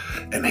episode.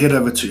 And head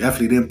over to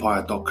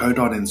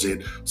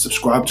athleteempire.co.nz,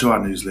 subscribe to our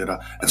newsletter,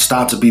 and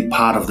start to be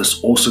part of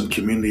this awesome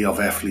community of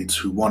athletes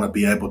who want to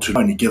be able to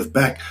not only give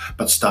back,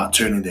 but start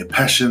turning their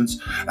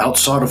passions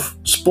outside of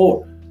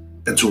sport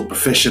into a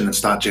profession and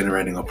start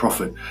generating a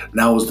profit.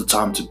 Now is the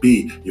time to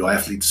be your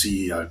athlete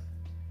CEO.